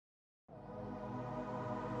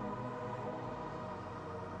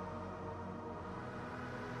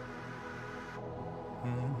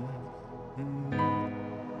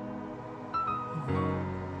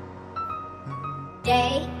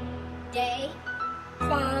Day,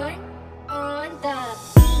 fun on the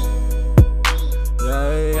beat.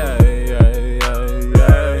 Yeah.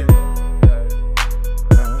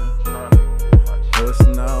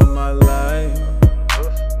 Hustling all my life,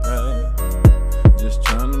 just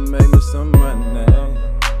trying to make me some money.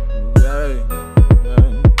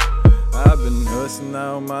 I've been hustling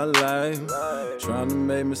all my life, trying to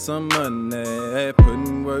make me some money.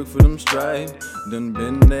 Putting work for them stripes. Done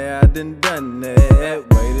been there, I done that.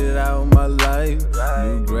 Waited all my life,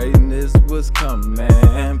 knew greatness was coming.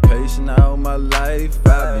 Patient all my life,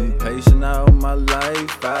 I've been patient all my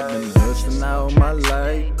life. I've been hustling all my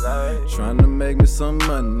life, trying to make me some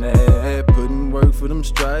money. Putting work for them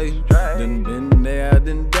stripes. Done been there, I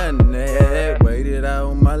done that. Waited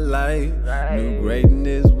all my life, knew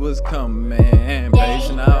greatness was coming.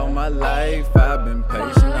 Patient all my life, I've been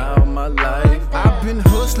patient all my life. I've been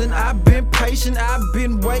hustling, I've been patient, I've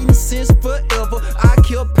been waiting since forever. I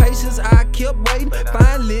kept patience, I kept waiting.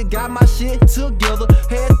 Finally got my shit together.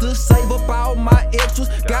 Had to save up all my extras.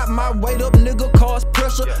 Got my weight up, nigga, caused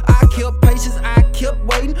pressure. I kept patience, I kept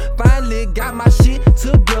waiting. Finally got my shit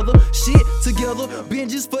together.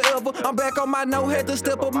 Binges forever. I'm back on my no, had to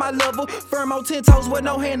step up my level. Firm on 10 toes with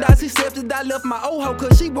no handouts accepted. I left my old hoe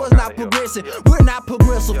cause she was not progressing. We're not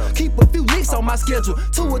progressive. Keep a few leaks on my schedule.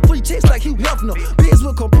 2 or 3 chicks like Hugh Hefner. Biz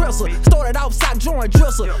with compressor. Started off sock joint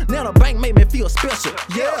dresser. Now the bank made me feel special.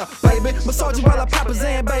 Yeah, baby. Massage you while I pop a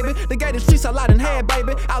Zan, baby. The gate the streets out loud and had,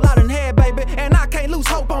 baby. Out loud and had, baby. And I can't lose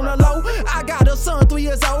hope on the low. I got a son 3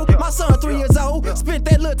 years old. My son 3 years old. Spent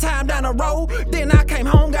that little time down the road. Then I came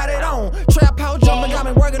home, got it on. Trap house jumping, got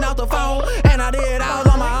me working off the phone. And I did it all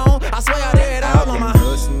on my own. I swear I did it all on my own.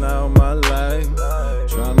 Hustling all my life,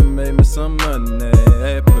 trying to make me some money.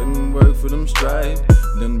 Putting work for them stripes.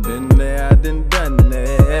 Done been there, I done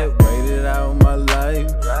that. Waited all my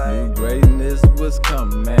life, knew greatness was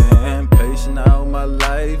coming. Patient all my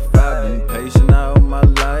life, I've been patient all my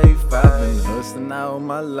life. I've been hustling all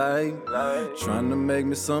my life, trying to make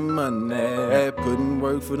me some money. Putting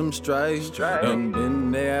work for them stripes. Done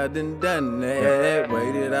been there, I done that.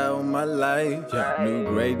 Waited all my life, knew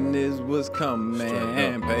greatness was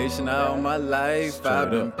coming. Patient all my life,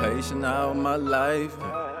 I've been patient all my life.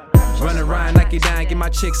 Running around, knock it down, get my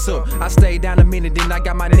checks up. I stayed down a minute, then I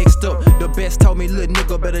got my next up. The best told me, little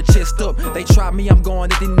nigga, better chest up. They try me, I'm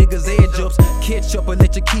going at these niggas' edge ups. Catch up and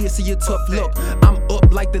let your kids see your tough luck. I'm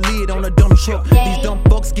up like the lid on a dumb truck. These dumb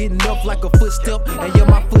fucks getting up like a footstep. And yeah,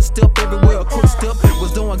 my footstep everywhere, a quick step.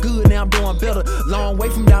 Was doing good, now I'm doing better. Long way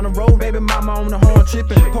from down the road, baby mama on the horn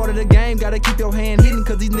tripping. Part of the game, gotta keep your hand hidden.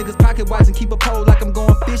 Cause these niggas pocket watching, keep a pole like I'm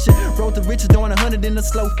going fishing. Road to riches, doing 100 in a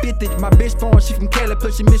slow 50. My bitch foreign, she from Cali,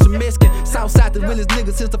 plus she Mission Mexican. Southside, the realest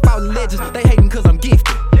niggas since the fallen legends. They hating cause I'm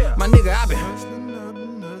gifted. My nigga, I been hustling, I've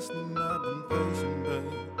been patient, baby.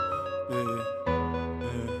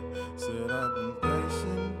 Said I've been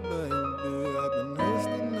patient, baby. I've been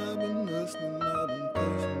hustling, I've been patient, baby.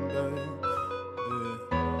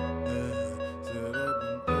 Said I've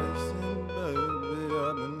been patient, baby.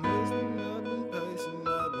 I've been hustling, I've been patient,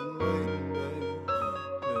 I've been waiting, baby.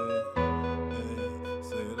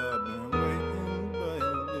 Said I've been waiting,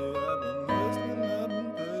 baby. I've been hustling, I've been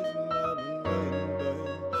patient, I've been waiting.